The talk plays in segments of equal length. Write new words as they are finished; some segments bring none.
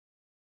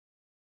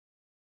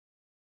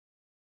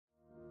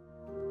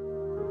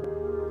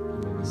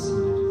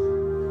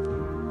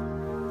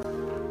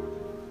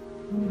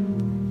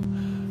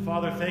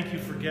Father, thank you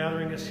for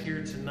gathering us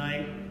here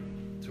tonight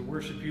to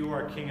worship you,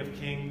 our King of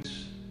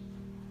Kings.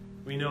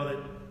 We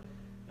know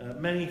that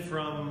many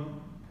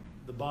from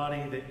the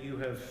body that you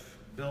have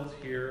built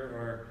here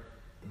are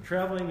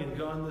traveling and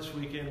gone this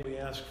weekend. We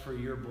ask for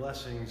your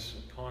blessings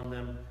upon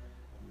them,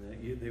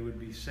 that they would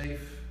be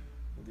safe,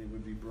 that they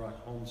would be brought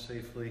home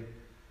safely.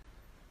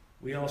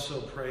 We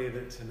also pray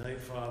that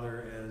tonight,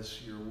 Father,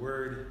 as your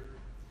word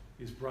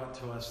is brought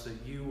to us, that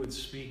you would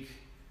speak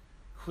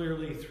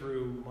clearly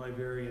through my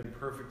very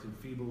imperfect and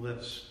feeble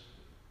lips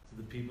to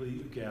the people that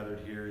you've gathered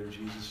here. In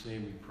Jesus'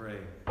 name we pray.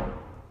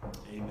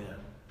 Amen.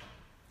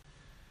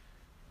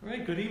 All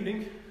right, good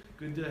evening.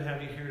 Good to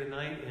have you here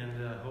tonight,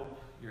 and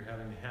hope you're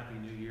having a happy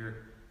new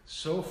year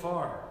so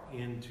far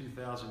in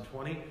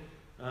 2020.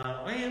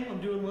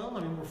 I'm doing well. I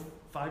mean, we're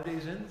 5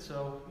 days in,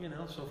 so,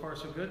 so far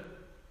so good.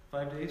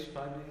 5 days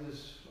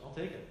is, I'll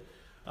take it.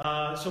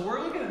 So we're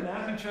looking at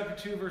Matthew chapter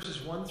 2,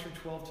 verses 1 through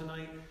 12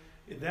 tonight.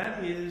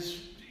 That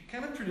is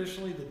kind of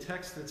traditionally the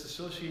text that's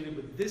associated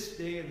with this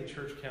day in the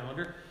church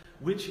calendar,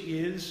 which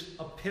is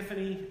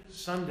Epiphany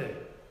Sunday,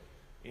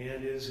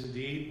 and is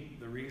indeed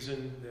the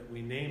reason that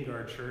we named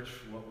our church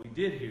what we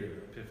did here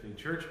at Epiphany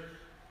Church.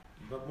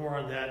 But more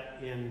on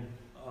that in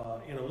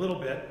a little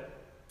bit.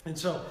 And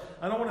so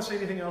I don't want to say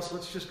anything else.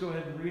 Let's just go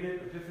ahead and read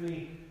it.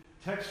 Epiphany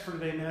text for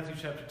today, Matthew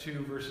chapter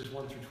 2, verses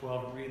 1 through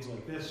 12. It reads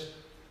like this.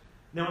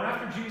 Now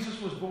after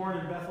Jesus was born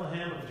in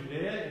Bethlehem of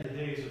Judea in the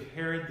days of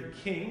Herod the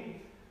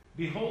king,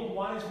 behold,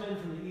 wise men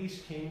from the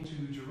east came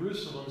to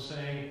Jerusalem,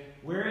 saying,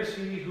 Where is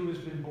he who has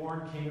been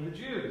born King of the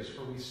Jews?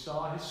 For we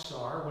saw his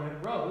star when it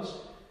rose,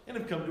 and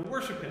have come to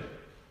worship him.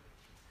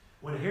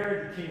 When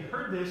Herod the king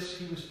heard this,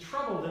 he was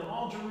troubled, and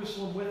all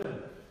Jerusalem with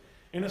him.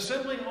 And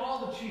assembling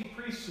all the chief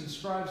priests and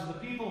scribes of the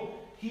people,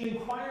 he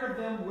inquired of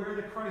them where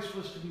the Christ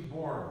was to be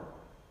born.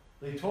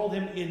 They told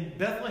him, In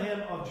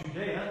Bethlehem of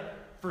Judea,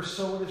 for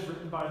so it is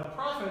written by the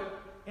prophet,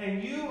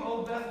 And you,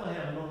 O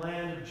Bethlehem, in the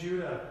land of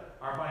Judah,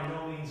 are by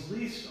no means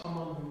least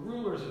among the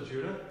rulers of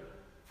Judah,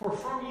 for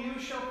from you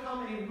shall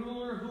come a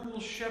ruler who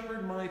will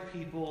shepherd my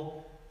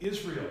people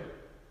Israel.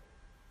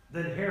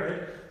 Then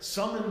Herod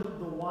summoned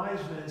the wise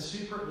men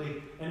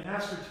secretly and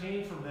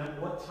ascertained from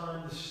them what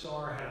time the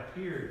star had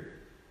appeared.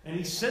 And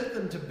he sent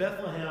them to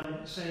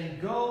Bethlehem, saying,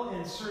 Go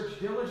and search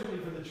diligently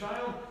for the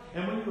child,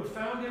 and when you have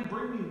found him,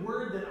 bring me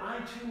word that I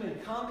too may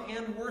come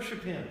and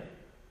worship him.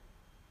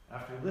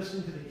 After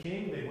listening to the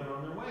king, they went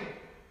on their way.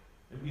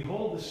 And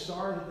behold, the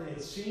star that they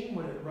had seen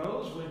when it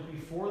rose went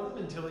before them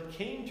until it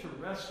came to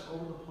rest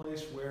over the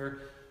place where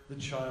the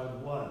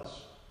child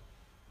was.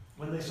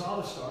 When they saw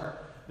the star,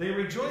 they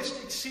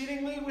rejoiced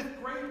exceedingly with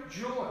great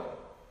joy.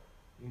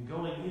 And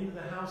going into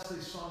the house,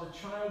 they saw the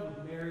child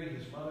with Mary,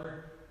 his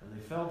mother, and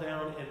they fell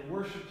down and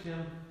worshipped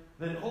him.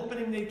 Then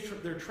opening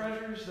their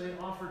treasures, they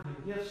offered him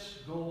gifts,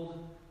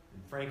 gold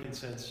and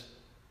frankincense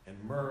and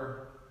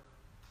myrrh.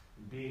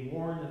 And being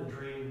warned in a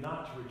dream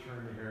not to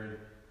return to Herod,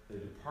 they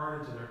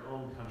departed to their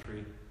own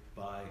country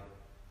by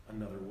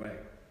another way.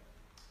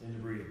 End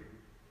of reading.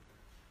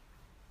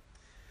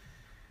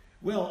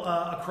 Well,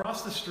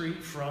 across the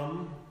street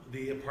from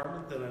the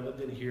apartment that I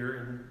lived in here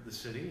in the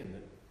city, and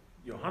that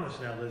Johannes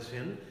now lives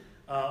in,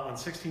 on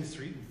 16th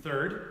Street and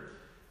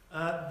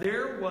 3rd,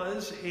 there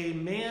was a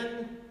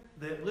man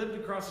that lived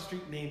across the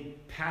street named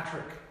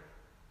Patrick.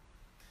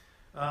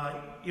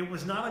 It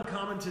was not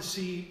uncommon to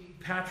see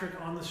Patrick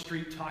on the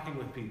street talking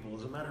with people.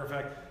 As a matter of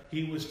fact,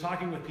 he was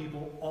talking with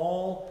people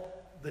all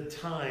the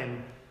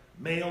time.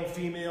 Male,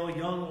 female,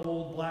 young,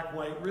 old, black,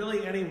 white,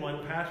 really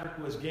anyone. Patrick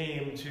was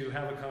game to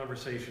have a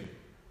conversation.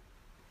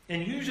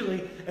 And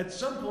usually, at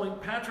some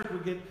point, Patrick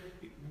would get,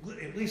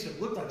 at least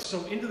it looked like,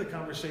 so into the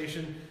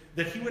conversation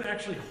that he would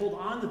actually hold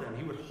on to them.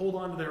 He would hold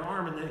on to their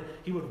arm, and then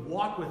he would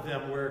walk with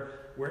them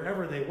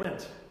wherever they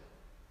went.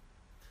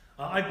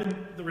 I've been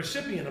the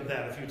recipient of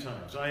that a few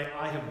times.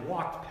 I have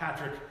walked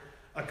Patrick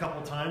a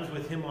couple times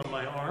with him on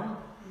my arm.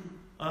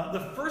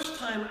 The first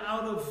time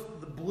out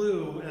of the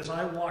blue, as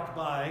I walked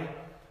by,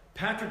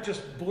 Patrick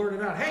just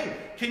blurted out, Hey,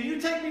 can you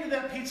take me to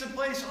that pizza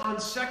place on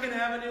 2nd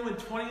Avenue and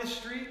 20th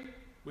Street?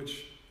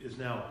 Which is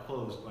now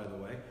closed, by the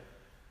way.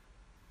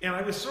 And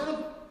I was sort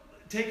of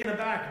taken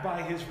aback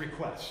by his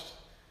request.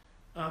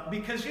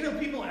 Because,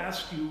 people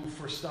ask you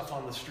for stuff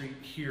on the street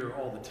here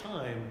all the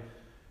time,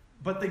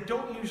 but they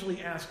don't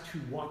usually ask to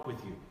walk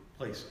with you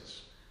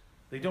places.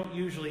 They don't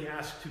usually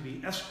ask to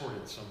be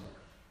escorted somewhere.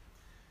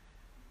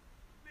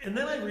 And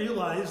then I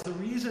realized the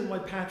reason why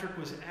Patrick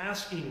was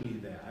asking me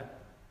that,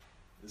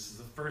 this is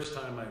the first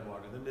time I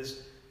walked with him,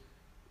 is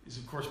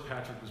of course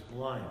Patrick was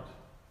blind.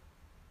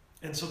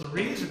 And so the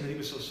reason that he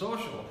was so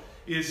social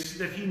is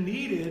that he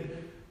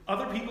needed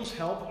other people's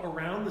help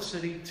around the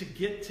city to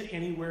get to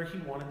anywhere he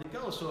wanted to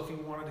go. So if he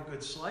wanted a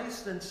good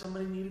slice, then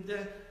somebody needed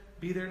to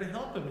be there to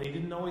help him. And he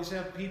didn't always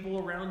have people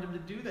around him to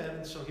do that.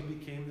 And so he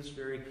became this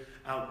very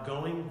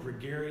outgoing,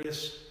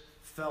 gregarious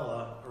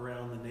fella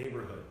around the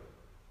neighborhood.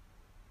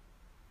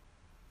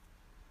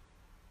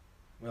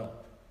 Well,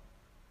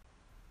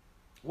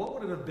 what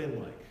would it have been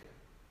like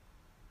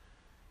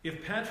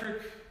if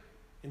Patrick,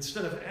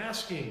 instead of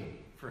asking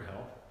for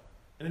help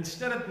And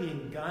instead of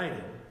being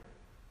guided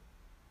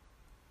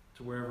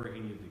to wherever he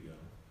needed to go,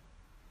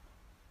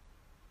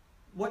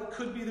 what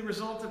could be the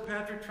result if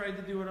Patrick tried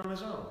to do it on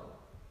his own?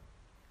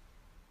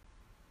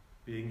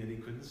 Being that he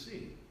couldn't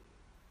see.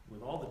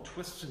 With all the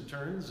twists and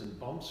turns and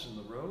bumps in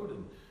the road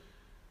and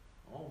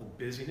all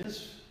the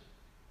busyness,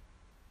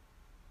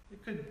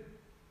 it could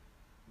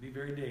be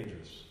very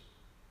dangerous.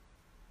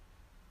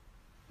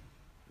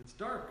 It's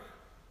dark.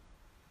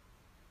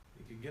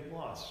 You could get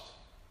lost.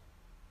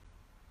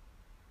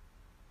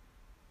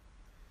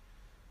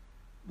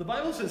 The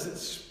Bible says that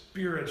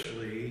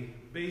spiritually,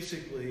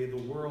 basically, the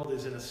world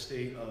is in a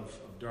state of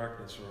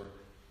darkness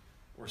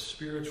or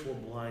spiritual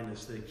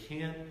blindness. They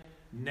can't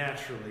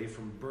naturally,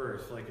 from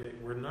birth,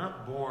 we're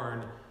not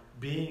born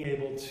being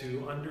able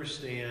to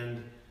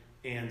understand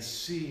and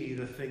see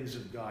the things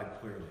of God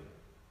clearly.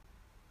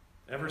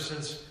 Ever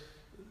since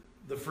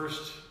the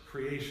first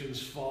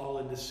creations fall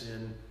into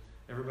sin,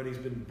 everybody's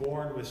been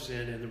born with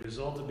sin, and the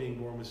result of being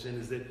born with sin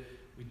is that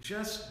we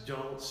just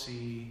don't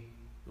see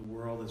the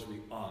world as we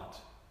ought.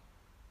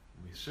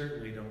 We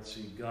certainly don't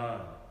see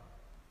God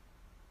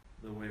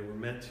the way we're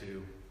meant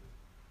to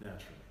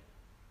naturally.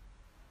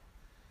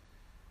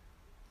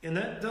 And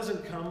that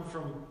doesn't come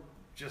from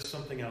just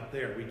something out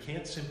there. We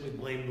can't simply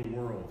blame the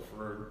world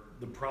for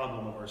the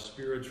problem of our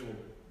spiritual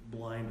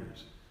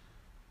blinders.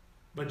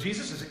 But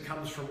Jesus says it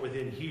comes from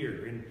within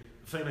here. In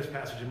the famous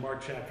passage in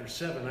Mark chapter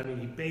 7,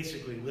 he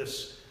basically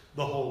lists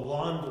the whole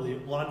laundry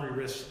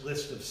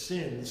list of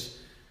sins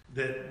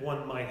that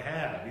one might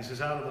have. He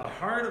says, out of the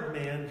heart of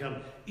man come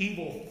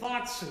evil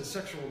thoughts and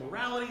sexual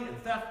immorality and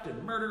theft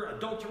and murder,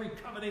 adultery,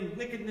 coveting,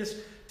 wickedness,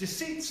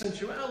 deceit,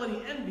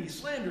 sensuality, envy,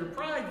 slander,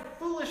 pride,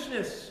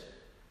 foolishness.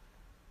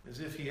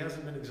 As if he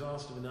hasn't been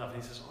exhaustive enough.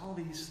 And he says, all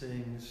these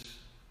things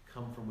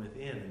come from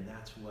within, and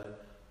that's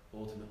what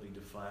ultimately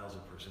defiles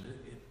a person.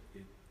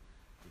 It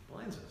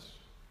blinds us.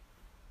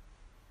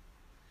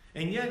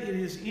 And yet it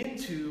is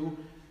into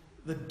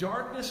the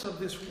darkness of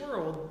this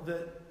world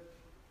that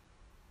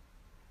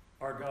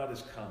our God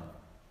has come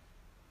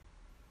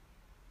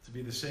to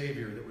be the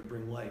Savior that would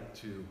bring light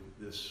to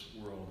this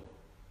world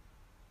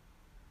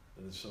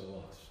that is so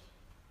lost.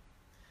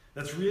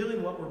 That's really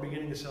what we're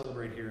beginning to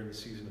celebrate here in the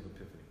season of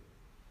Epiphany.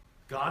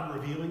 God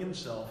revealing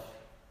himself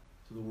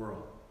to the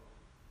world.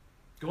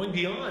 Going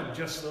beyond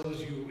just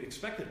those you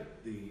expected,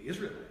 the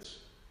Israelites,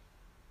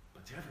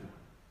 but to everyone.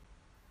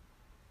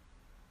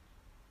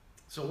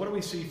 So what do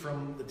we see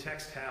from the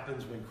text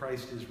happens when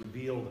Christ is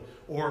revealed,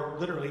 or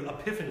literally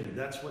epiphany?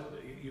 That's what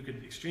you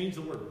could exchange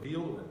the word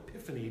revealed or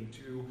epiphany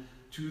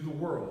to the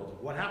world.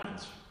 What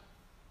happens?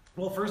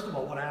 Well, first of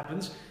all, what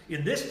happens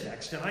in this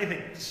text, and I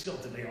think still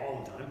today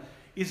all the time,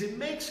 is it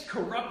makes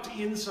corrupt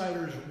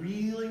insiders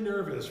really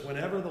nervous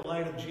whenever the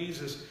light of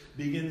Jesus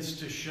begins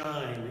to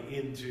shine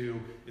into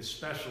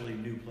especially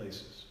new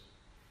places.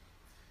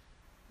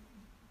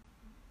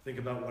 Think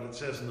about what it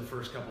says in the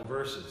first couple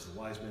verses. The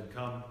wise men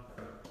come,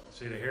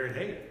 say to Herod,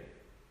 hey,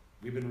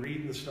 we've been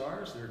reading the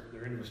stars.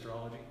 They're into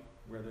astrology,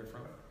 where they're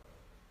from.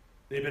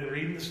 They've been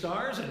reading the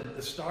stars, and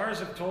the stars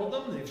have told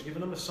them, they've given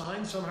them a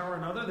sign somehow or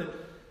another that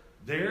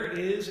there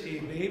is a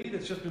baby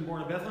that's just been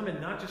born in Bethlehem,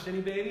 and not just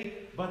any baby,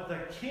 but the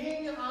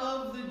King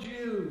of the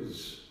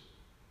Jews.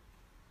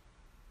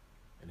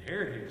 And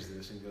Herod hears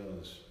this and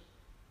goes,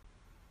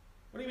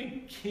 what do you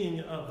mean,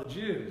 King of the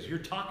Jews? You're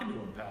talking to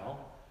him,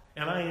 pal.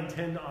 And I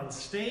intend on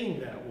staying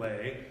that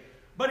way.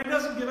 But he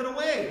doesn't give it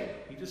away.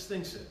 He just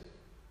thinks it.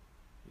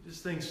 He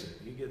just thinks it.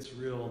 He gets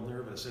real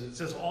nervous. And it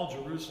says all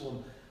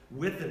Jerusalem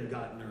with him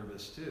got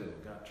nervous too,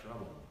 got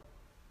troubled.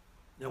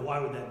 Now,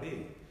 why would that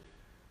be?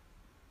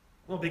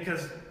 Well,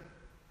 because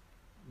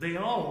they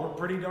all were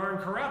pretty darn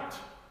corrupt.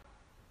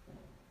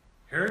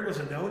 Herod was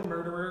a known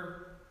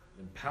murderer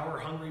and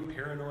power-hungry,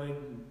 paranoid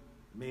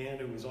man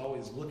who was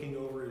always looking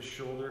over his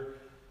shoulder,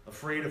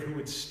 afraid of who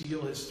would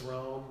steal his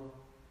throne.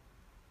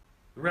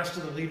 The rest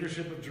of the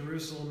leadership of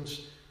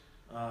Jerusalem's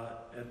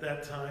at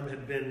that time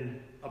had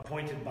been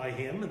appointed by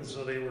him, and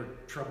so they were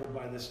troubled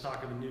by this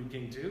talk of a new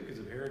king too, because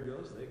if Herod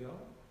goes, they go.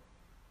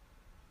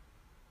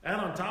 And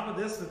on top of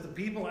this, that the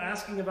people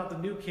asking about the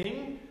new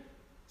king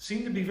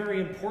seemed to be very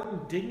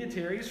important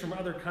dignitaries from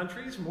other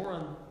countries. More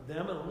on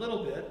them in a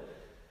little bit.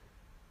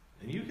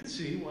 And you can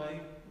see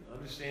why,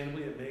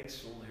 understandably, it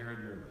makes old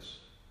Herod nervous.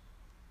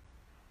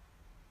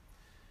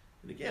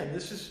 And again,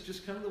 this is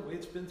just kind of the way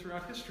it's been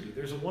throughout history.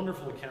 There's a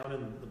wonderful account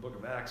in the book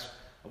of Acts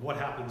of what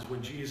happens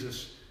when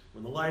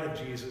the light of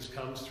Jesus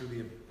comes through the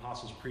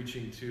apostles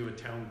preaching to a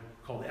town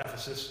called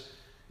Ephesus.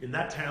 In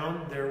that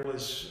town, there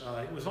was,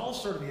 it was all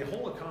sort of the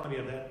whole economy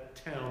of that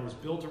town was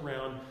built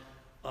around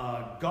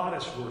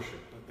goddess worship.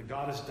 The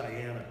goddess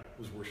Diana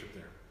was worshipped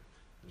there.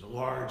 There's a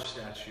large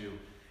statue.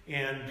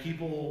 And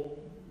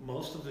people,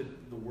 most of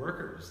the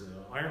workers, the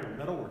iron and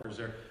metal workers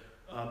there,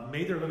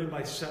 made their living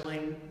by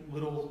selling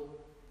little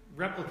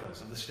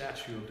replicas of the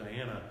statue of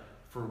Diana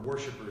for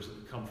worshipers that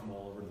would come from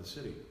all over the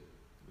city.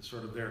 It was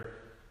sort of their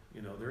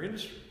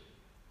industry.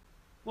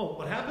 Well,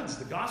 what happens?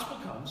 The gospel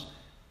comes.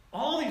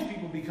 All these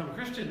people become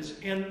Christians,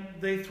 and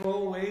they throw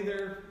away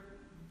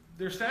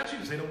their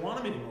statues. They don't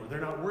want them anymore.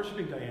 They're not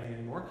worshiping Diana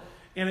anymore.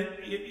 And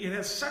it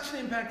has such an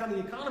impact on the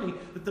economy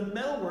that the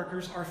metal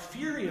workers are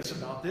furious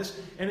about this.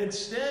 And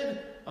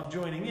instead of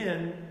joining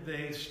in,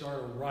 they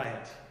start a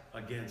riot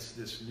against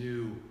this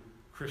new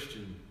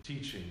Christian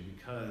teaching,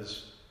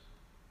 because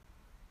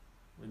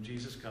when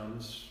Jesus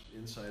comes,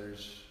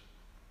 insiders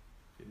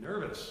get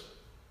nervous.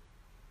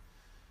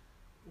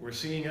 We're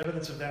seeing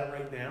evidence of that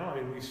right now.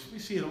 I mean, we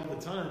see it all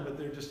the time, but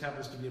there just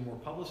happens to be a more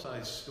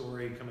publicized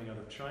story coming out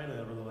of China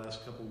over the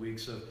last couple of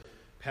weeks of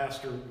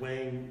Pastor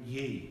Wang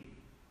Yi,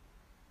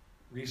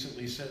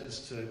 recently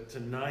sentenced to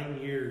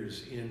 9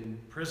 years in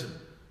prison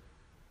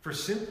for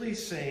simply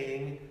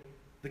saying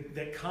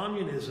that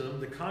communism,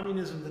 the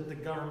communism that the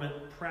government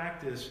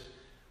practiced,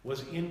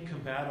 was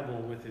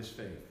incompatible with his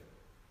faith.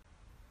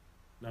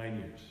 9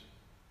 years.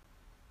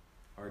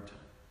 Hard time.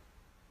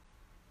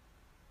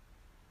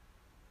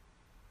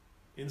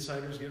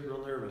 Insiders get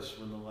real nervous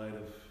when the light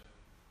of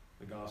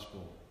the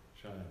gospel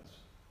shines.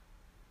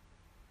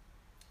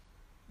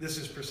 This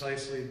is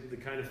precisely the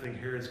kind of thing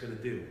Herod's going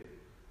to do.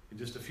 In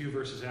just a few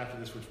verses after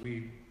this, which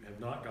we have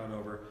not gone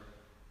over,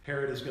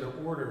 Herod is going to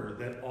order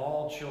that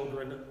all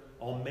children,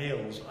 all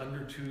males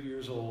under 2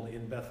 years old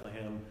in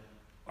Bethlehem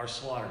are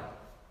slaughtered,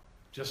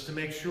 just to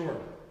make sure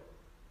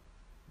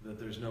that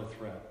there's no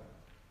threat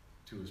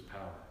to his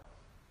power.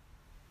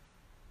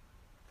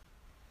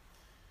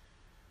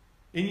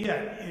 And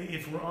yet,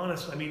 if we're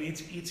honest, I mean,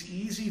 it's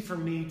easy for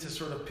me to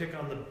sort of pick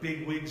on the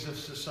bigwigs of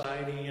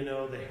society, you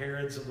know, the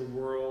Herods of the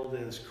world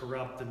as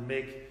corrupt, and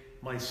make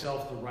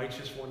myself the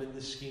righteous one in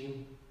this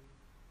scheme.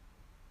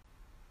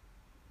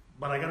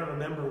 But I got to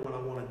remember when I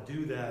want to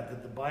do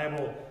that the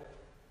Bible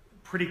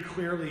pretty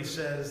clearly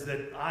says that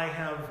I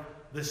have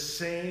the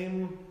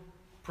same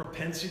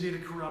propensity to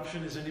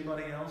corruption as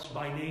anybody else.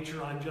 By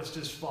nature, I'm just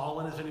as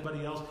fallen as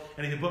anybody else.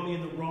 And if you put me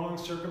in the wrong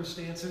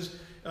circumstances,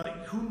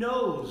 who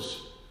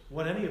knows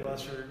what any of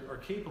us are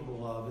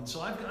capable of. And so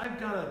I've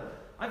got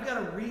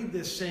to read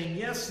this saying,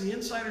 yes, the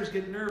insiders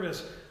get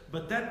nervous,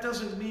 but that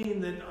doesn't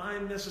mean that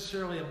I'm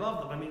necessarily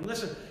above them. I mean,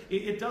 listen,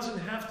 it doesn't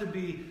have to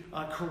be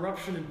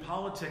corruption in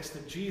politics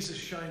that Jesus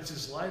shines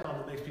his light on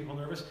that makes people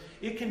nervous.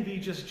 It can be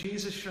just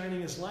Jesus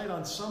shining his light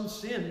on some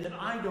sin that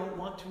I don't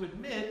want to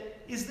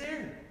admit is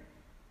there,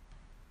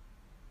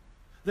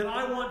 that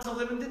I want to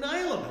live in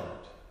denial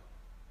about.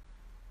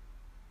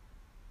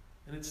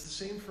 And it's the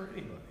same for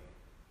anybody.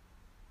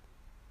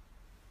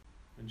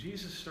 When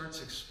Jesus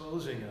starts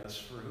exposing us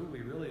for who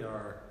we really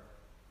are,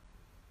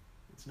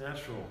 it's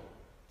natural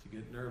to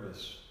get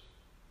nervous.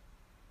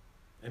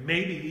 And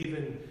maybe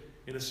even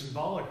in a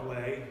symbolic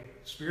way,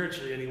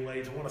 spiritually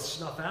anyway, to want to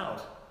snuff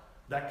out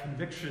that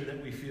conviction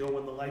that we feel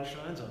when the light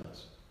shines on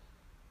us.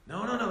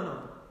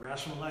 No.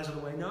 Rationalize it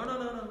away.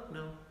 No.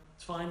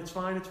 It's fine.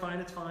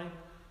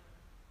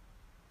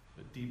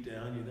 But deep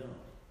down,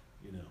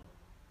 you know.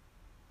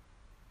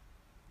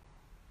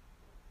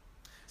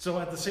 So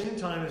at the same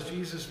time as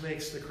Jesus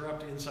makes the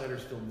corrupt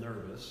insiders feel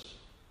nervous,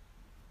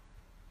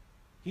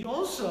 he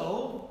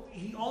also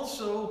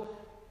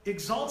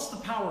exalts the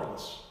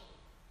powerless.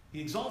 He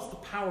exalts the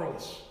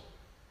powerless.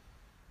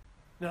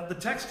 Now, the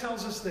text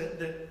tells us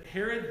that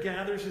Herod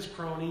gathers his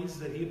cronies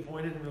that he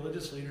appointed in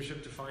religious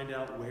leadership to find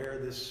out where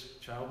this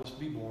child was to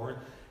be born,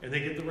 and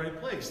they get the right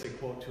place. They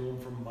quote to him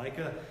from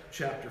Micah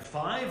chapter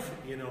 5,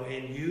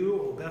 and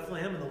you, O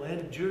Bethlehem, in the land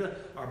of Judah,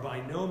 are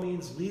by no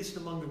means least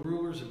among the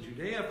rulers of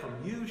Judea. From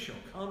you shall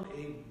come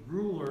a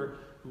ruler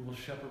who will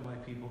shepherd my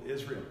people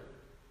Israel.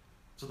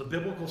 So the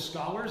biblical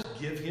scholars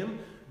give him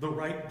the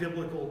right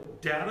biblical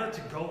data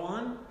to go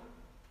on.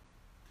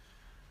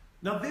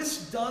 Now,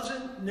 this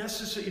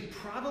it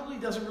probably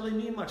doesn't really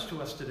mean much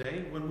to us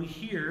today when we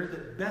hear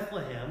that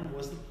Bethlehem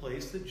was the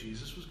place that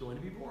Jesus was going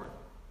to be born.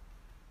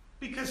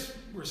 Because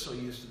we're so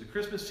used to the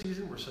Christmas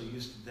season, we're so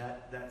used to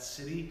that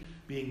city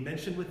being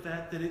mentioned with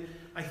that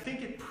I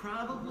think it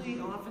probably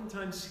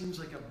oftentimes seems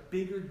like a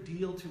bigger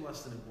deal to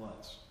us than it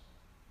was.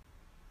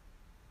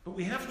 But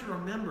we have to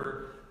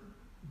remember,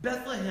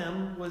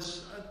 Bethlehem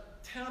was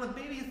a town of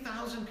maybe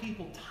 1,000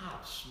 people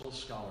tops,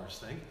 most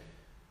scholars think.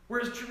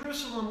 Whereas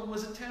Jerusalem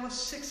was a town of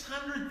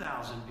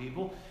 600,000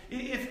 people.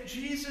 If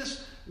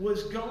Jesus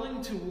was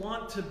going to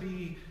want to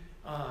be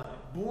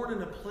born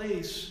in a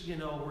place,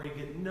 where you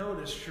get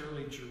noticed,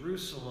 surely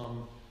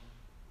Jerusalem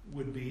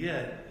would be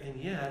it.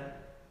 And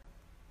yet,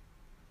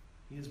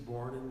 he is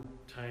born in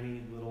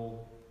tiny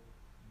little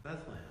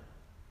Bethlehem.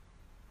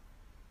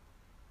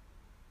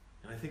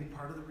 And I think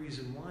part of the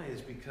reason why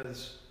is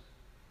because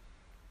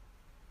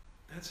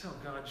that's how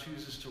God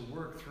chooses to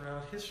work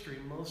throughout history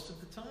most of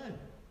the time.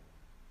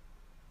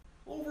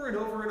 Over and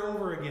over and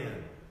over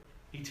again.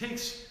 He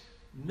takes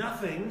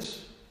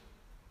nothings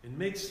and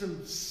makes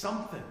them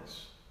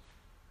somethings.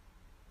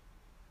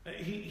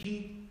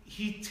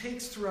 He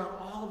takes throughout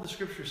all of the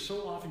scriptures,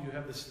 so often you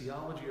have this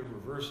theology of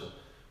reversal,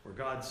 where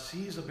God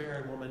sees a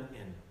barren woman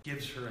and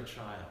gives her a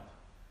child.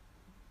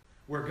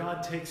 Where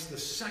God takes the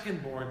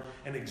secondborn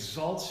and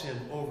exalts him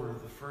over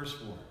the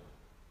firstborn.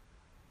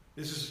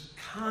 This is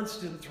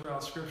constant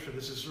throughout scripture.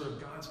 This is sort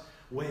of God's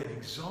way of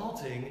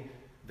exalting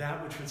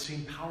that which would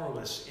seem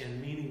powerless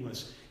and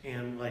meaningless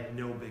and like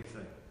no big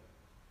thing.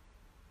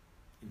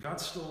 And God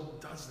still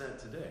does that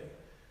today.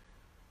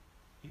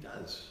 He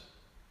does.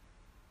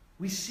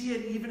 We see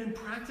it even in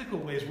practical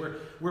ways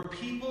where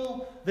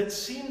people that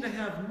seem to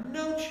have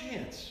no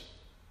chance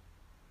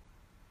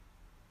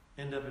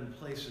end up in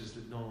places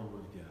that no one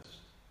would have guessed.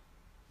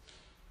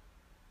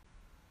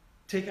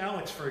 Take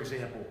Alex, for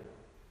example.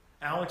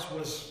 Alex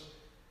was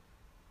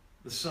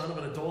the son of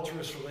an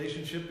adulterous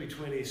relationship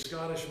between a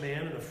Scottish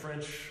man and a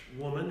French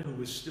woman who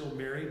was still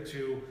married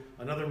to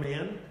another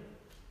man.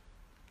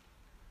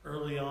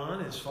 Early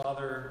on, his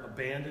father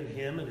abandoned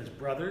him and his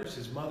brothers.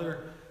 His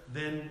mother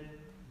then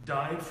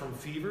died from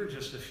fever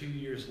just a few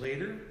years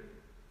later,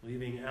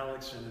 leaving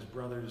Alex and his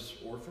brothers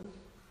orphaned.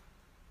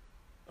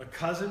 A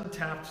cousin,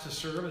 tapped to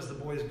serve as the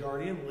boy's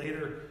guardian,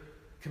 later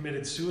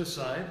committed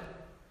suicide.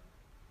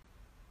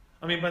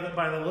 I mean,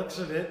 by the looks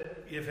of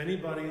it, if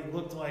anybody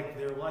looked like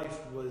their life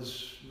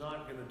was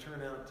not going to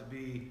turn out to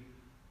be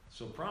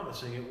so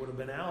promising, it would have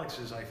been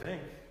Alex's, I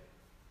think.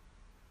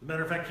 As a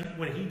matter of fact,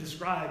 when he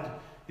described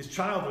his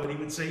childhood, he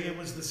would say it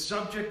was the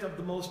subject of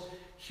the most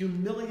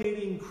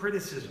humiliating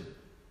criticism.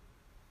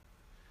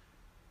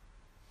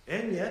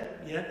 And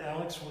yet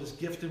Alex was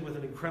gifted with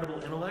an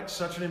incredible intellect,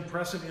 such an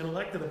impressive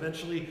intellect that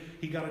eventually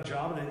he got a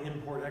job in an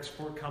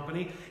import-export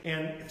company.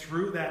 And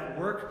through that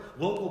work,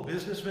 local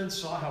businessmen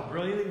saw how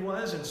brilliant he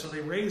was, and so they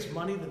raised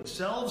money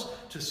themselves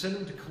to send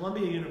him to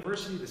Columbia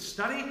University to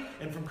study.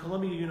 And from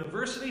Columbia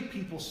University,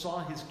 people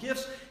saw his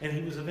gifts, and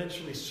he was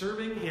eventually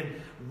serving in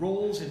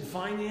roles in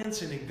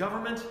finance and in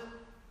government.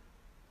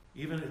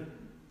 Even at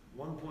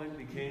one point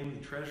became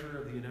the Treasurer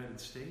of the United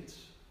States.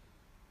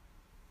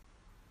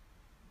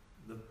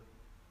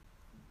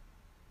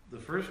 The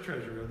first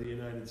Treasurer of the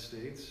United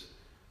States,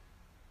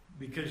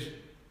 because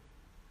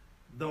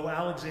though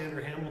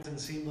Alexander Hamilton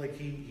seemed like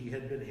he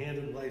had been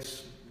handed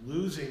life's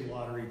losing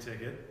lottery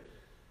ticket,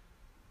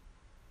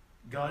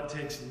 God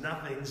takes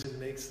nothings and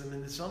makes them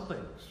into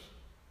somethings.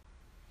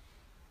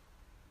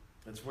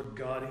 That's what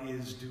God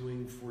is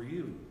doing for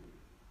you.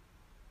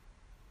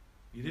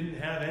 You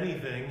didn't have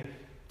anything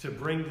to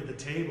bring to the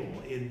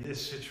table in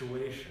this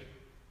situation.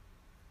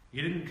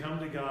 You didn't come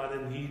to God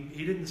and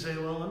he didn't say,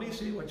 well, let me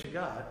see what you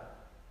got.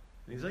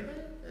 And he's like,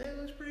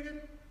 that's pretty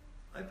good.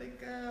 I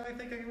think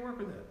I can work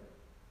with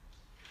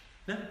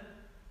that.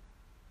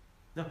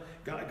 No.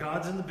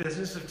 God's in the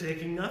business of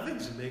taking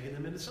nothings and making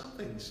them into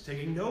somethings,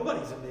 taking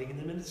nobodies and making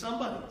them into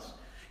somebodies.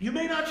 You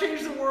may not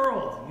change the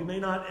world. You may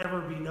not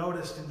ever be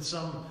noticed in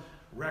some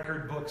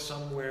record book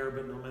somewhere,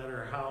 but no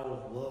matter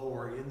how low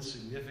or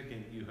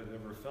insignificant you have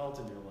ever felt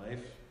in your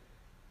life,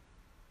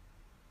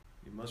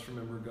 you must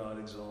remember God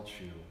exalts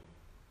you,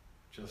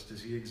 just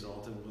as he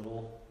exalted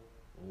little,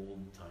 old,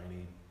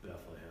 tiny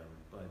Bethlehem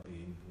by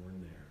being born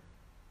there.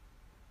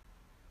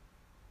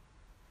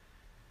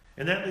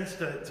 And that leads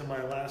to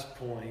my last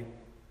point.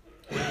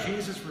 When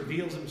Jesus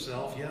reveals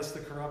himself, yes, the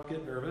corrupt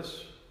get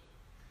nervous,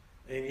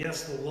 and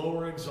yes, the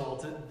lower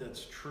exalted,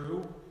 that's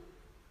true,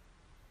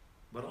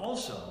 but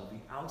also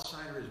the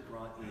outsider is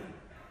brought in.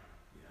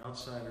 The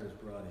outsider is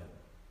brought in.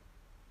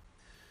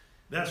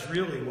 That's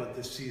really what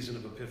this season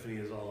of Epiphany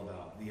is all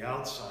about. The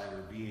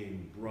outsider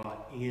being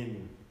brought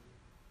in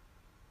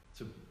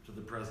to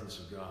the presence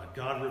of God.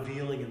 God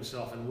revealing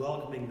himself and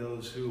welcoming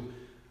those who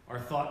are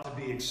thought to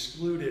be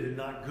excluded and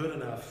not good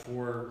enough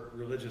for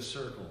religious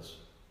circles.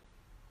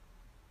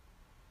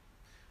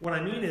 What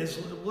I mean is,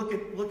 look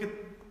at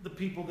the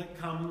people that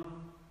come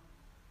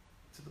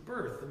to the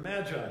birth, the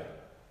Magi.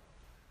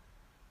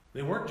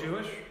 They weren't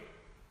Jewish.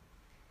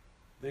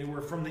 They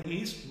were from the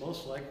East,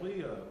 most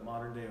likely,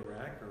 modern-day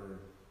Iraq or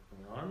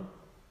Iran.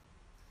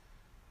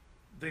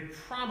 They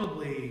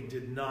probably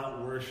did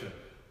not worship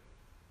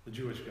the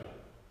Jewish God.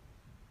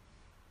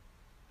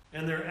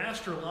 And their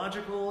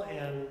astrological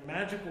and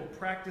magical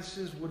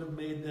practices would have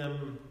made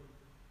them,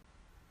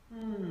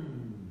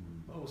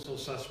 so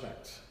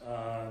suspect.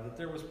 That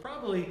there was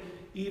probably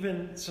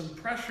even some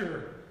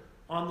pressure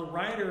on the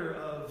writer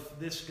of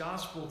this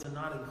gospel to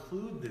not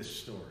include this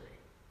story.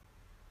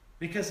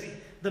 Because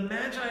the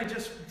Magi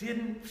just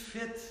didn't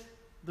fit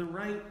the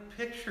right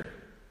picture.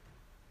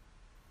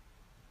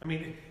 I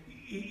mean,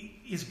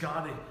 is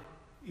God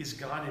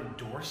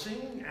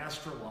endorsing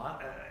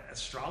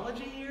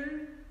astrology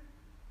here?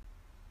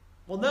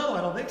 Well, no,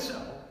 I don't think so.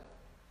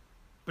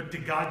 But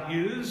did God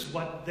use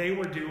what they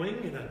were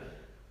doing in an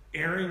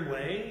erring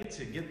way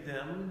to get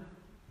them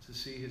to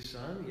see his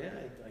son? Yeah,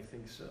 I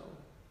think so.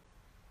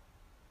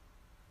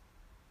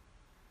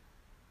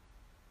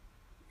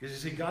 Because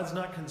you see, God's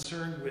not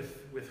concerned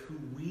with who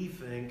we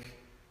think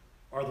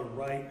are the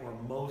right or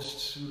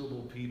most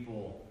suitable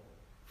people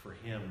for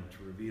him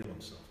to reveal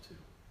himself to.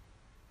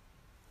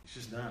 He's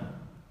just not.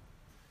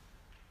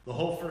 The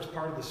whole first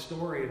part of the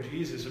story of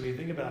Jesus, I mean,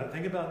 think about it.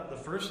 Think about the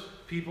first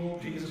people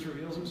Jesus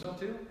reveals himself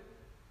to.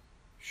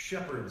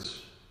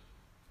 Shepherds.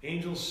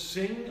 Angels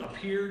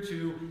appear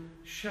to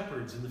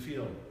shepherds in the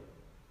field.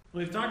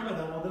 We've talked about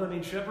that a little bit. I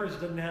mean, shepherds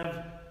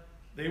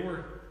they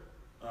were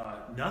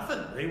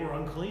nothing. They were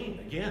unclean,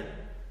 again.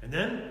 And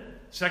then,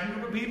 second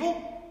group of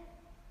people,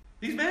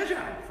 These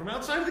magi from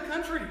outside of the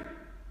country.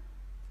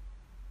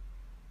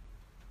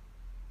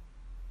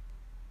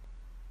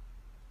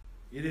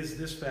 It is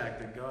this fact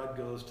that God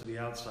goes to the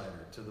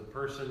outsider, to the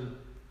person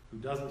who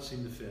doesn't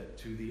seem to fit,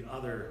 to the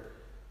other,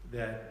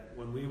 that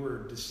when we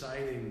were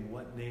deciding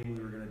what name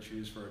we were going to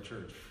choose for our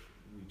church,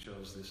 we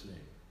chose this name,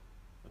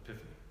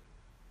 Epiphany.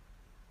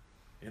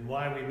 And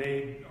why we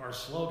made our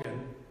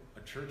slogan,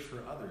 a church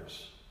for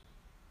others.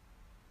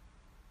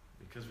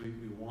 Because we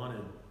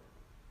wanted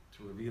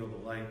to reveal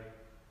the light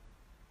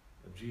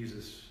of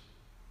Jesus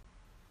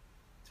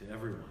to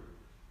everyone.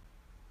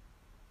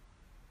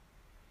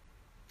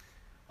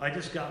 I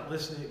just got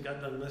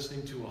done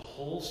listening to a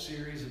whole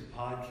series of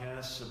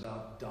podcasts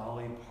about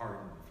Dolly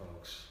Parton,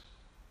 folks.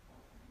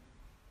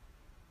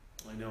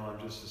 I know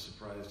I'm just as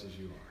surprised as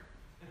you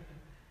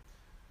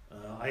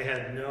are. I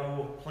had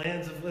no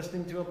plans of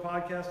listening to a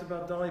podcast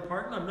about Dolly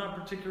Parton. I'm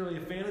not particularly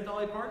a fan of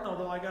Dolly Parton,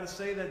 although I got to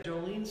say that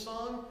Jolene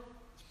song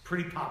is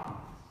pretty poppy.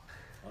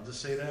 I'll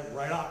just say that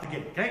right off the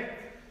gate, okay?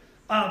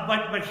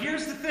 But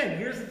here's the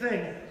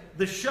thing.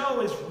 The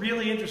show is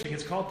really interesting.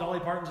 It's called Dolly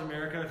Parton's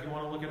America, if you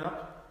want to look it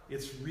up.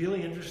 It's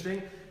really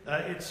interesting.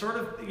 It sort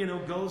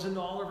of, goes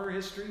into all of her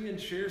history and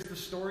shares the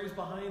stories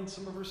behind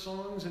some of her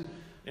songs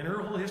and her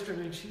whole history. I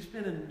mean, she's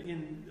been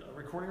in a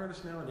recording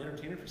artist now and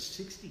entertainer for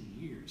 60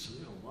 years. So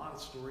there's a lot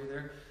of story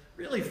there.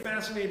 Really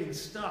fascinating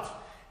stuff.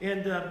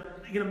 And,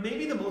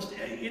 maybe the most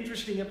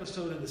interesting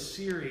episode in the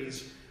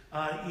series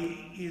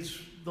is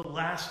the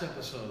last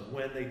episode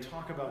when they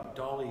talk about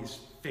Dolly's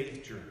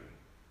faith journey.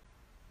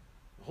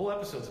 The whole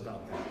episode's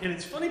about that. And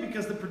it's funny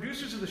because the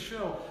producers of the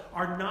show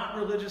are not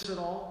religious at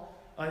all.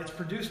 It's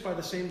produced by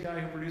the same guy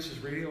who produces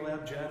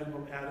Radiolab,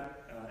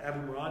 Abu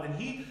Murad. And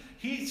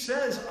he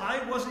says,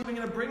 I wasn't even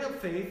going to bring up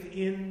faith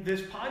in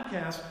this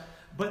podcast.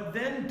 But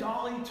then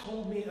Dolly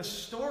told me a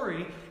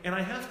story. And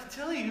I have to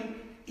tell you,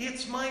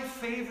 it's my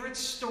favorite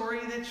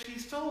story that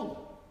she's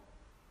told.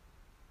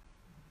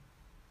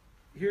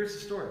 Here's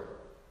the story.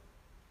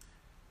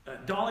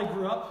 Dolly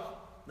grew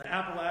up in the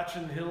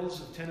Appalachian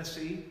Hills of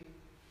Tennessee,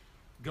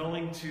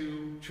 going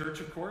to church,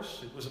 of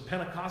course. It was a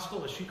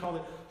Pentecostal, as she called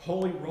it,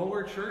 Holy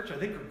Roller Church. I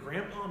think her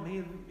grandpa may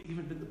have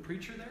even been the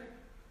preacher there.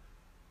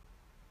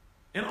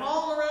 And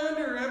all around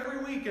her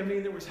every week,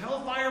 there was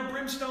hellfire,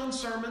 brimstone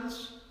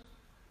sermons.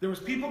 There was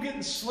people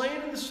getting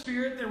slain in the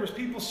Spirit. There was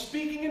people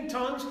speaking in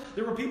tongues.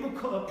 There were people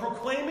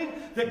proclaiming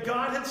that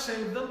God had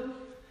saved them.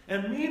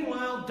 And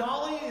meanwhile,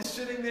 Dolly is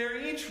sitting there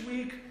each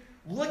week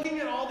looking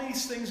at all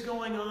these things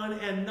going on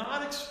and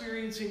not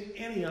experiencing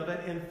any of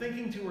it and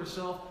thinking to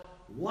herself,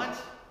 what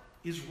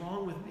is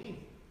wrong with me?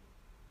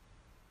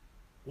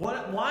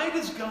 Why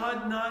does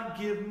God not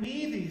give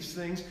me these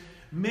things?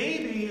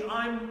 Maybe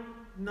I'm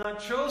not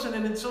chosen.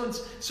 And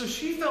so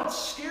she felt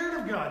scared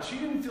of God. She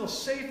didn't feel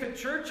safe at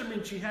church.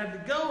 She had to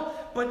go,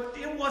 but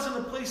it wasn't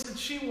a place that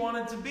she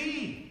wanted to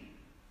be.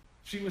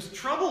 She was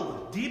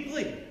troubled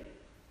deeply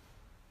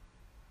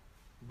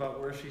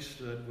about where she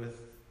stood with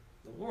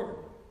the Lord.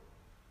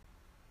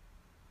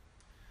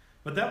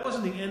 But that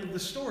wasn't the end of the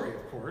story,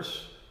 of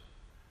course.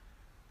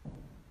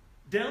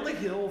 Down the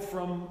hill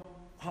from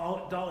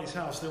Dolly's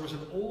house, there was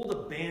an old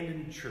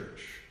abandoned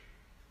church.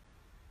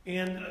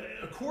 And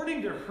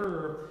according to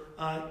her,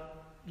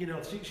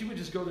 she would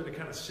just go there to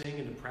kind of sing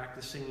and to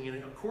practice singing.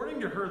 And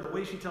according to her, the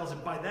way she tells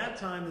it, by that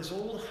time, this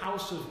old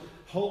house of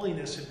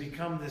holiness had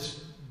become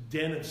this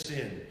den of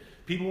sin.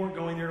 People weren't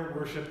going there to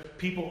worship.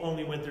 People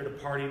only went there to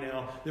party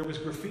now. There was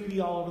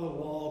graffiti all over the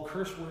wall,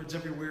 curse words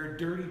everywhere,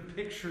 dirty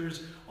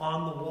pictures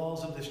on the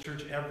walls of this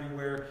church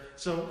everywhere.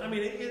 So,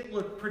 it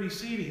looked pretty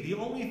seedy. The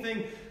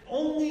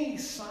only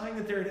sign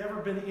that there had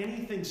ever been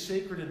anything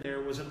sacred in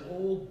there was an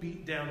old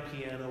beat-down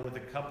piano with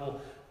a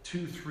couple,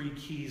 2-3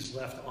 keys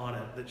left on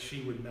it that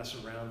she would mess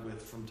around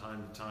with from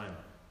time to time.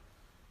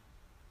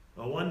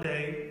 Well, one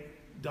day,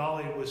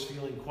 Dolly was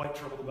feeling quite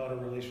troubled about her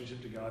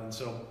relationship to God, and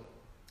so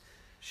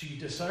she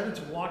decided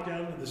to walk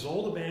down to this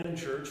old abandoned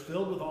church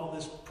filled with all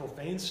this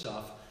profane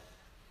stuff.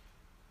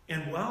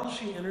 And while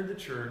she entered the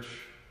church,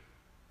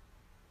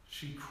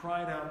 she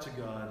cried out to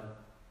God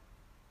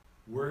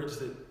words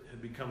that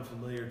had become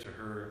familiar to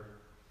her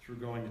through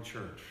going to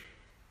church.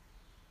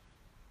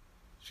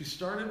 She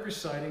started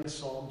reciting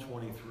Psalm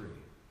 23.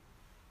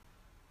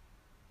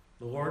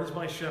 The Lord is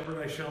my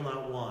shepherd, I shall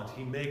not want.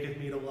 He maketh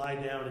me to lie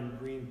down in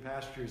green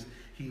pastures.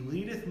 He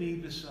leadeth me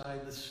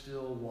beside the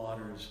still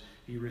waters.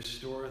 He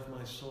restoreth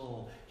my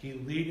soul. He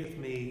leadeth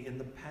me in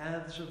the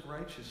paths of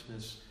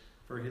righteousness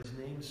for his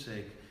name's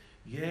sake.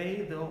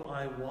 Yea, though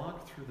I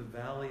walk through the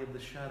valley of the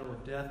shadow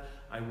of death,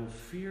 I will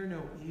fear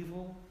no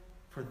evil,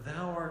 for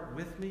thou art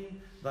with me.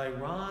 Thy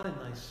rod and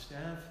thy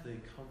staff, they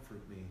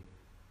comfort me.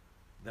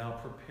 Thou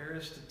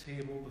preparest a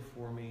table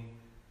before me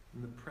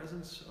in the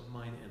presence of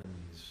mine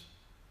enemies.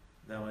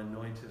 Thou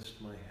anointest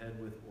my head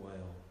with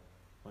oil,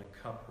 my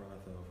cup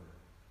runneth over.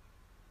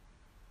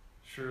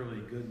 Surely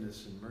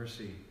goodness and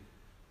mercy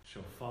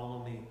shall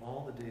follow me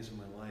all the days of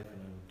my life,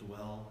 and I will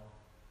dwell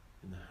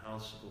in the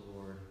house of the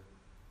Lord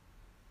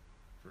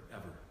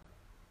forever.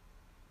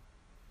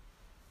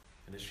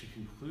 And as she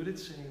concluded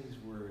saying these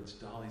words,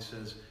 Dolly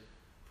says,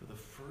 For the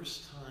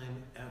first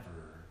time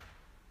ever,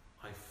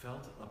 I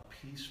felt a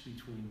peace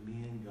between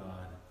me and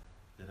God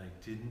that I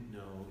didn't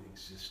know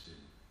existed.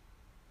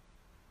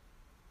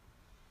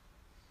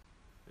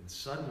 And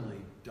suddenly,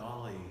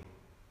 Dolly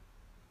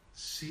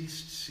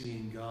ceased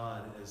seeing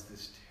God as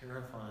this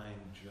terrifying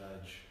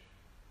judge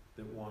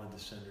that wanted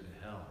to send her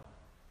to hell,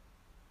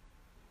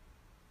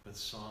 but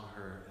saw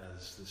her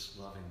as this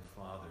loving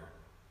Father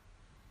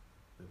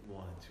that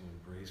wanted to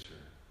embrace her.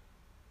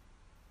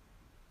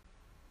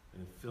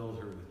 And it filled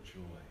her with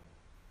joy.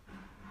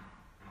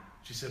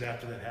 She said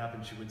after that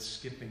happened, she went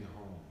skipping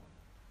home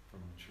from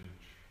the church.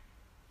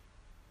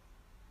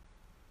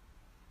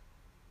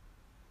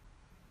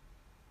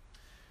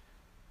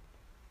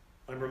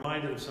 I'm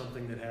reminded of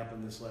something that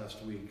happened this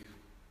last week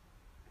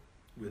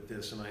with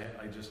this, and I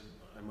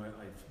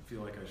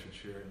feel like I should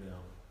share it now.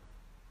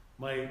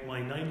 My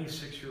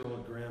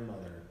 96-year-old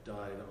grandmother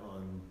died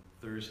on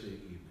Thursday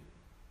evening.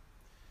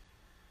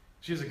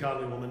 She is a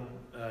godly woman,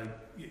 a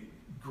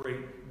great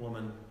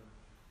woman,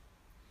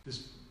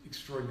 just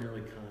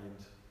extraordinarily kind,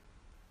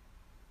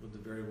 lived a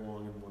very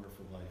long and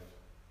wonderful life.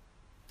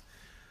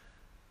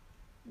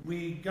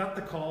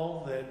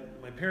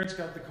 My parents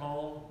got the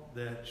call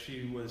that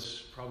she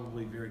was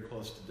probably very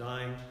close to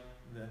dying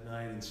that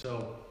night, and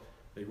so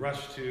they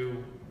rushed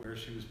to where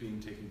she was being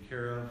taken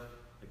care of.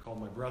 They called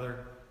my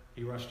brother.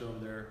 He rushed over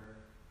there.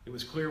 It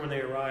was clear when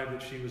they arrived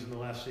that she was in the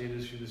last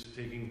stages. She was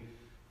taking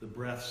the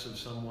breaths of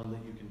someone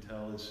that you can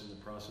tell is in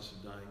the process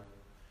of dying.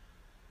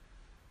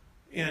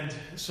 And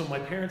so my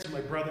parents and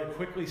my brother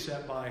quickly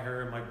sat by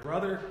her, and my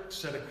brother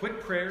said a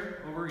quick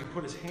prayer over her. He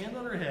put his hand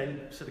on her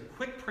head, he said a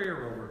quick prayer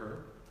over her,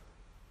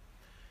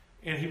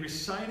 and he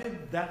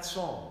recited that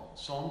psalm,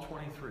 Psalm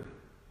 23,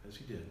 as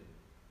he did.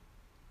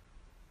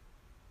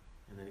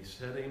 And then he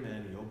said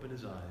amen, he opened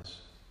his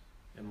eyes,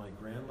 and my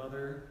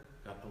grandmother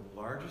got the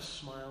largest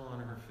smile on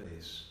her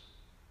face,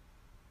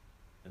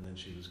 and then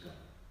she was gone.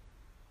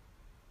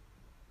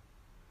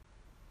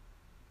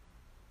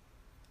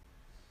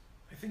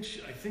 I think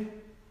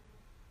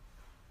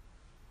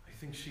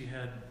she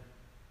had a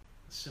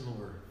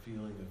similar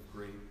feeling of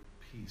great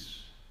peace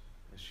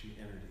as she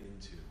entered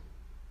into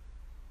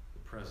the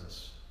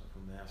presence of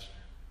her master.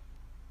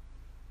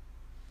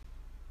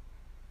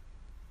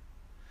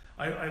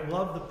 I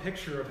love the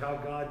picture of how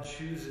God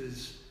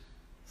chooses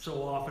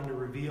so often to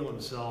reveal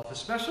himself,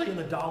 especially in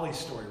the Dolly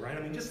story, right?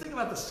 I mean, just think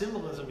about the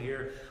symbolism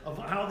here of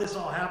how this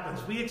all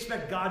happens. We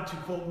expect God to,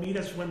 quote, meet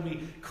us when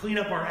we clean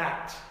up our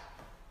act.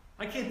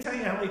 I can't tell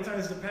you how many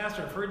times as a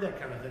pastor I've heard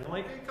that kind of thing. I'm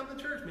like, hey, come to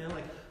church, man. I'm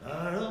like,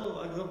 I don't know,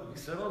 I go be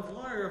set on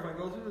fire if I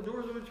go through the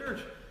doors of a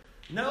church.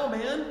 No,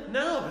 man,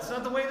 no, that's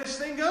not the way this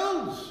thing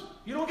goes.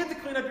 You don't get to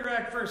clean up your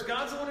act first.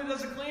 God's the one who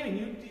does the cleaning.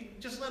 You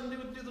just let him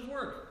do this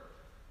work.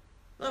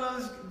 No,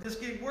 this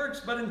gig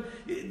works. But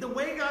the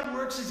way God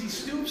works is he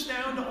stoops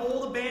down to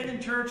old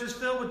abandoned churches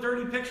filled with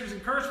dirty pictures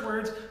and curse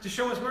words to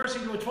show his mercy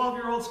to a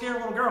 12-year-old scared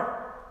little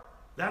girl.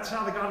 That's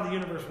how the God of the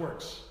universe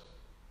works.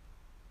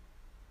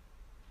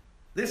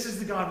 This is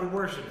the God we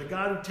worship, the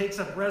God who takes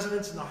up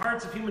residence in the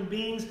hearts of human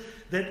beings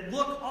that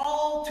look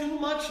all too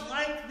much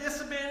like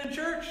this abandoned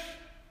church.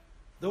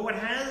 Though it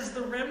has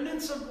the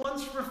remnants of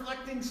once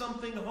reflecting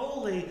something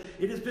holy,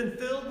 it has been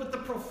filled with the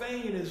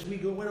profane, as we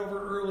went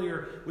over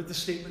earlier with the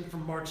statement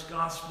from Mark's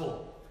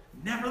Gospel.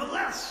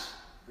 Nevertheless,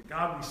 the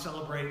God we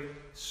celebrate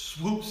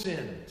swoops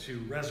in to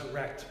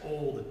resurrect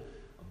old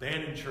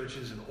abandoned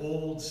churches and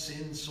old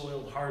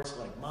sin-soiled hearts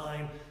like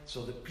mine,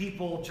 so that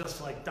people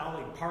just like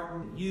Dolly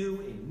Parton,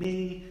 you and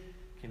me,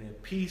 can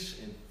have peace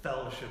and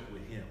fellowship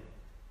with him.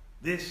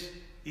 This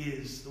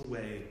is the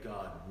way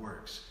God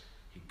works.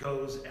 He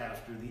goes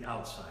after the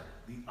outsider,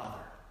 the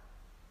other.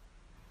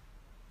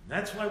 And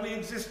that's why we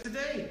exist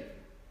today,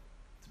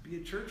 to be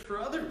a church for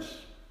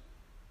others.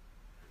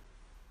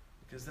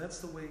 Because that's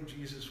the way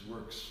Jesus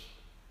works.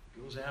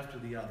 He goes after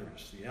the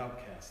others, the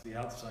outcasts, the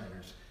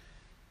outsiders.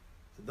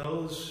 To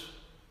those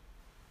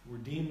who were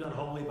deemed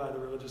unholy by the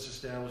religious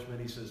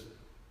establishment, he says,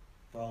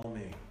 follow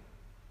me.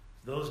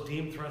 To those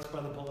deemed threats by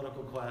the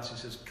political class, he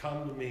says,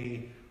 come to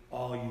me,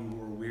 all you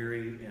who are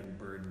weary and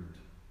burdened.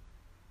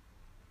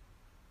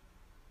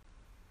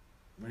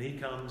 When he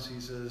comes,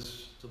 he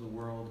says to the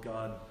world,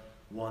 God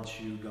wants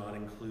you, God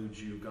includes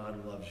you,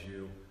 God loves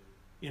you.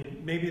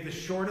 In maybe the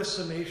shortest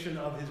summation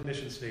of his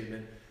mission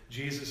statement,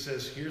 Jesus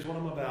says, here's what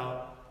I'm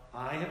about.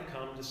 I have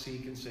come to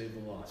seek and save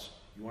the lost.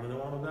 You want to know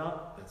what I'm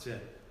about? That's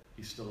it.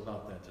 He's still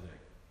about that today.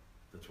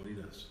 That's what he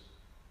does.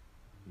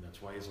 And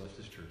that's why he's left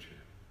his church here.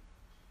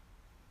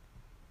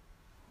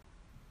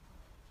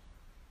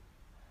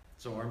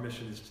 So our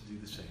mission is to do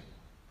the same.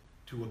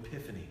 To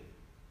Epiphany,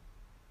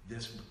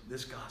 this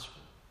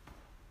gospel,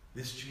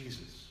 this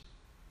Jesus,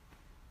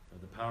 by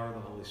the power of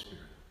the Holy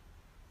Spirit.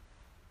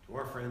 To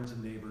our friends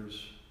and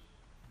neighbors,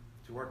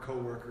 to our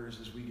co-workers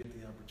as we get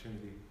the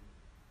opportunity,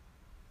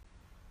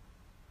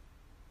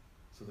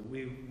 so that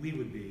we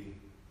would be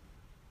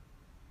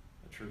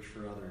a church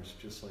for others,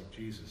 just like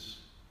Jesus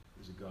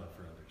is a God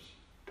for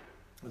others.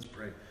 Let's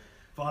pray.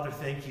 Father,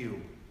 thank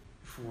you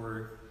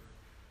for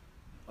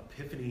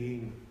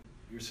epiphanying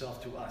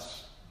yourself to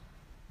us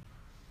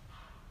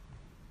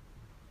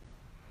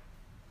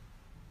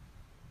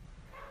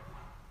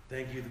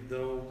Thank you that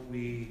though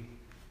we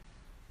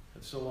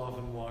have so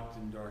often walked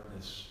in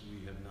darkness,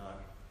 we have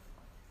not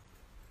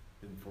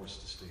been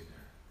forced to stay there.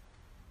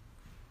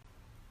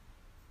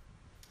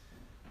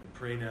 I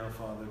pray now,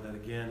 Father, that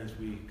again, as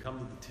we come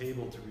to the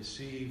table to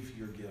receive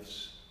your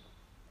gifts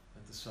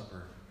at the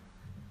supper,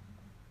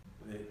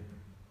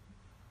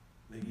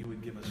 that you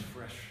would give us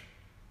fresh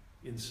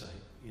insight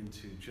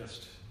into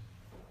just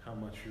how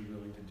much you're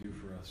willing to do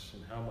for us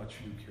and how much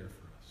you care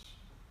for us.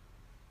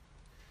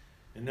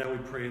 And now we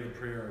pray the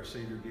prayer our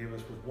Savior gave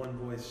us with one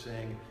voice,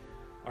 saying,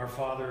 Our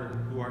Father,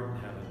 who art in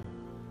heaven,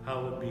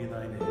 hallowed be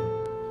thy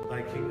name.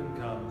 Thy kingdom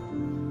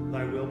come,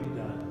 thy will be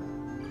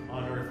done,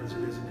 on earth as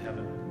it is in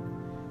heaven.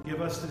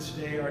 Give us this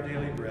day our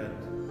daily bread,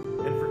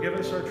 and forgive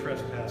us our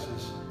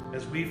trespasses,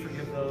 as we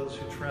forgive those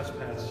who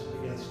trespass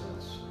against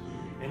us.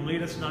 And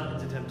lead us not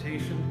into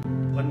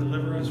temptation, but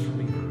deliver us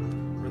from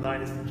evil. For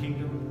thine is the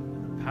kingdom,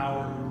 and the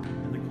power,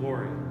 and the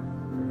glory,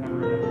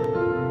 forever and ever.